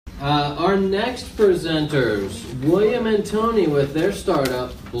Our next presenters, William and Tony with their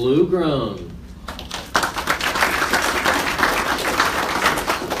startup, Blue Grown.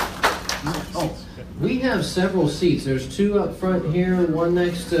 We have several seats. There's two up front here, one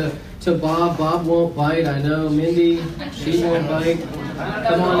next to Bob. Bob won't bite, I know. Mindy, she won't bite.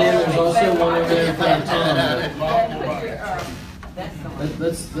 Come on in. There's also one over there in front of Tom.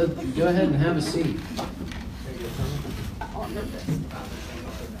 Let's go ahead and have a seat.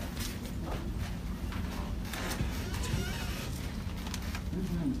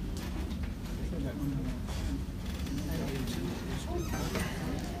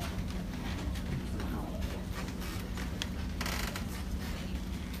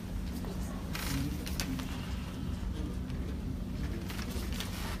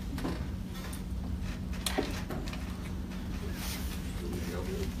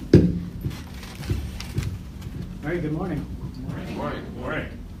 All right, good morning. Good morning. Good morning.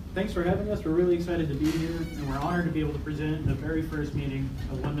 Thanks for having us. We're really excited to be here, and we're honored to be able to present the very first meeting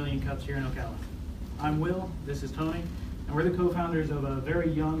of 1 Million Cups here in Ocala. I'm Will, this is Tony, and we're the co-founders of a very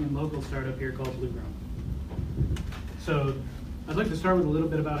young and local startup here called Blue Grown. So I'd like to start with a little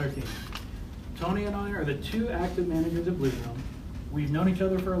bit about our team. Tony and I are the two active managers of Blue Grown. We've known each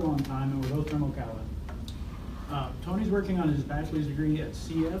other for a long time, and we're both from Ocala. Tony's working on his bachelor's degree at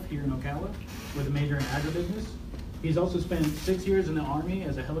CF here in Ocala with a major in agribusiness. He's also spent 6 years in the Army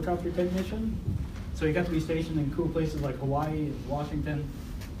as a helicopter technician, so he got to be stationed in cool places like Hawaii and Washington.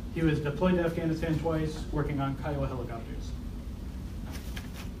 He was deployed to Afghanistan twice, working on Kiowa helicopters.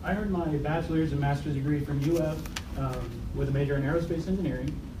 I earned my bachelor's and master's degree from UF with a major in aerospace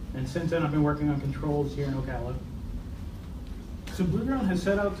engineering, and since then I've been working on controls here in Ocala. So Blue Grown has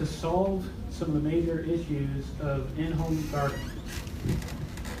set out to solve some of the major issues of in-home gardening.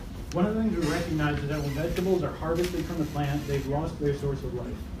 One of the things we recognize is that when vegetables are harvested from the plant, they've lost their source of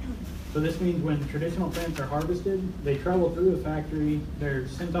life. So this means when traditional plants are harvested, they travel through a factory, they're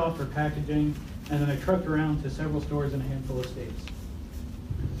sent off for packaging, and then they're trucked around to several stores in a handful of states.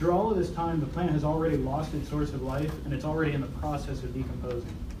 Through all of this time, the plant has already lost its source of life, and it's already in the process of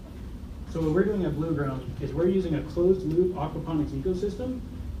decomposing. So what we're doing at Blue Grown is we're using a closed-loop aquaponics ecosystem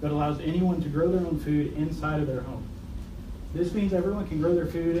that allows anyone to grow their own food inside of their home. This means everyone can grow their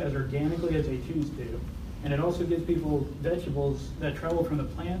food as organically as they choose to, and it also gives people vegetables that travel from the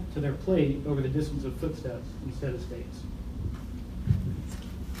plant to their plate over the distance of footsteps instead of states.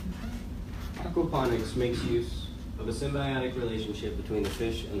 Aquaponics makes use of a symbiotic relationship between the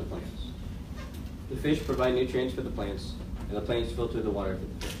fish and the plants. The fish provide nutrients for the plants, and the plants filter the water for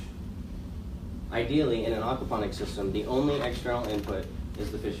the fish. Ideally, in an aquaponics system, the only external input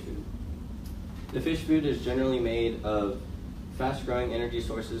is the fish food. The fish food is generally made of fast-growing energy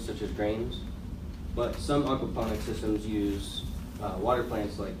sources such as grains, but some aquaponics systems use water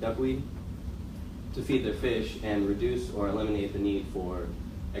plants like duckweed to feed their fish and reduce or eliminate the need for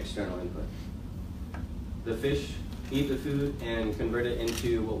external input. The fish eat the food and convert it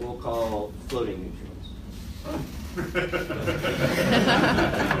into what we'll call floating nutrients.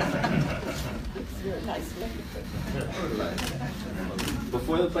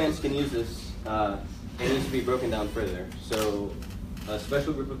 Before the plants can use this, it needs to be broken down further. So a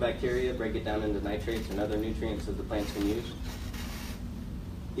special group of bacteria break it down into nitrates and other nutrients that the plants can use.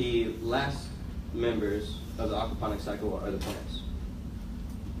 The last members of the aquaponics cycle are the plants.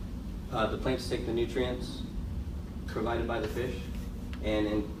 The plants take the nutrients provided by the fish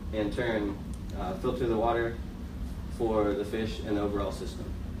and in turn filter the water for the fish and the overall system.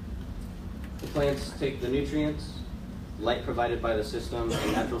 The plants take the nutrients, light provided by the system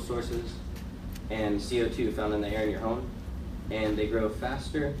and natural sources, and CO2 found in the air in your home, and they grow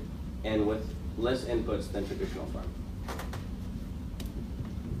faster and with less inputs than traditional farming.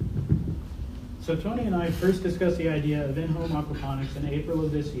 So Tony and I first discussed the idea of in-home aquaponics in April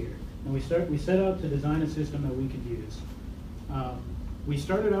of this year, and we set out to design a system that we could use. We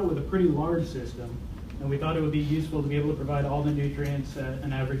started out with a pretty large system, and we thought it would be useful to be able to provide all the nutrients that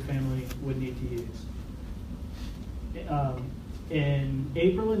an average family would need to use. In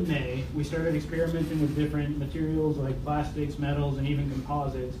April and May, we started experimenting with different materials like plastics, metals, and even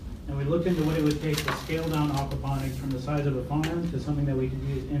composites, and we looked into what it would take to scale down aquaponics from the size of a farm to something that we could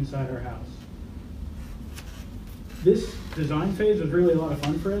use inside our house. This design phase was really a lot of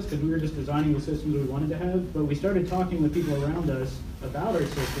fun for us because we were just designing the systems we wanted to have, but we started talking with people around us about our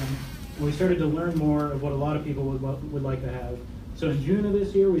system, and we started to learn more of what a lot of people would like to have. So in June of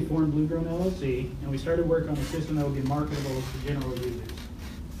this year, we formed Blue Grown LLC, and we started work on a system that would be marketable to general users.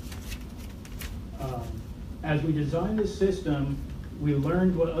 As we designed this system, we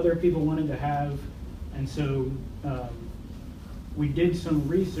learned what other people wanted to have, and so we did some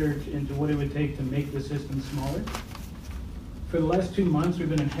research into what it would take to make the system smaller. For the last 2 months, we've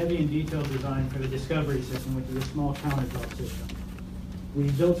been in heavy and detailed design for the Discovery system, which is a small countertop system.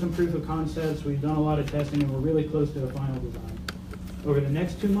 We've built some proof of concepts, we've done a lot of testing, and we're really close to a final design. Over the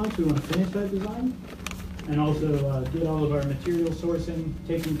next 2 months, we want to finish that design and also get all of our material sourcing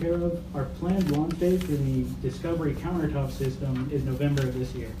taken care of. Our planned launch date for the Discovery countertop system is November of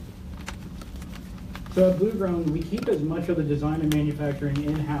this year. So at Blue Grown, we keep as much of the design and manufacturing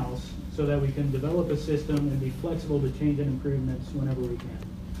in-house so that we can develop a system and be flexible to change and improvements whenever we can.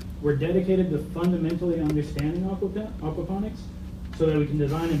 We're dedicated to fundamentally understanding aquaponics so that we can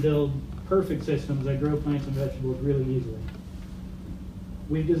design and build perfect systems that grow plants and vegetables really easily.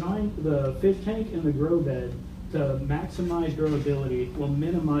 We've designed the fish tank and the grow bed to maximize growability while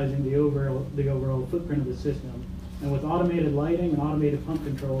minimizing the overall footprint of the system. And with automated lighting and automated pump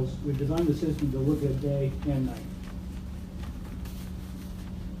controls, we've designed the system to look good day and night.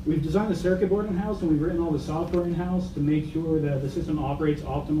 We've designed the circuit board in-house, and we've written all the software in-house to make sure that the system operates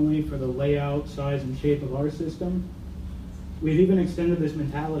optimally for the layout, size, and shape of our system. We've even extended this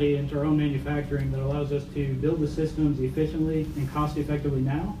mentality into our own manufacturing that allows us to build the systems efficiently and cost-effectively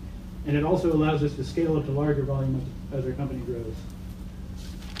now, and it also allows us to scale up to larger volume as our company grows.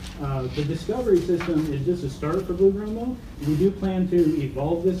 The Discovery system is just a start for Blue Grown though. We do plan to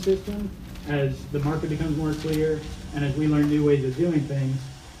evolve this system as the market becomes more clear and as we learn new ways of doing things.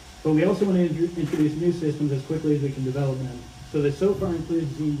 But we also want to introduce new systems as quickly as we can develop them. So this so far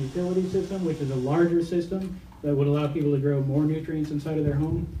includes the utility system, which is a larger system that would allow people to grow more nutrients inside of their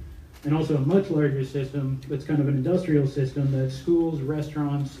home, and also a much larger system that's kind of an industrial system that schools,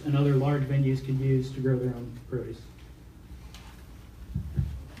 restaurants, and other large venues can use to grow their own produce.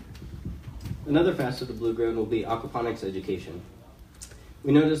 Another facet of Blue Grown will be aquaponics education.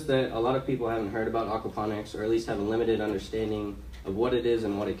 We noticed that a lot of people haven't heard about aquaponics, or at least have a limited understanding of what it is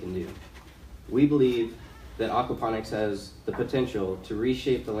and what it can do. We believe that aquaponics has the potential to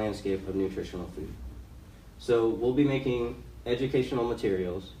reshape the landscape of nutritional food. So we'll be making educational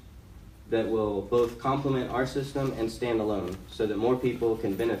materials that will both complement our system and stand alone so that more people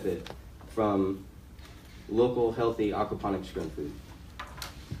can benefit from local, healthy aquaponics grown food.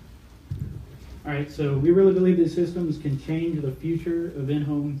 All right, so we really believe these systems can change the future of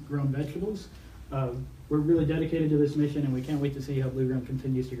in-home grown vegetables. We're really dedicated to this mission, and we can't wait to see how Blue Grown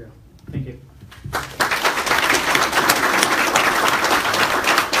continues to grow. Thank you.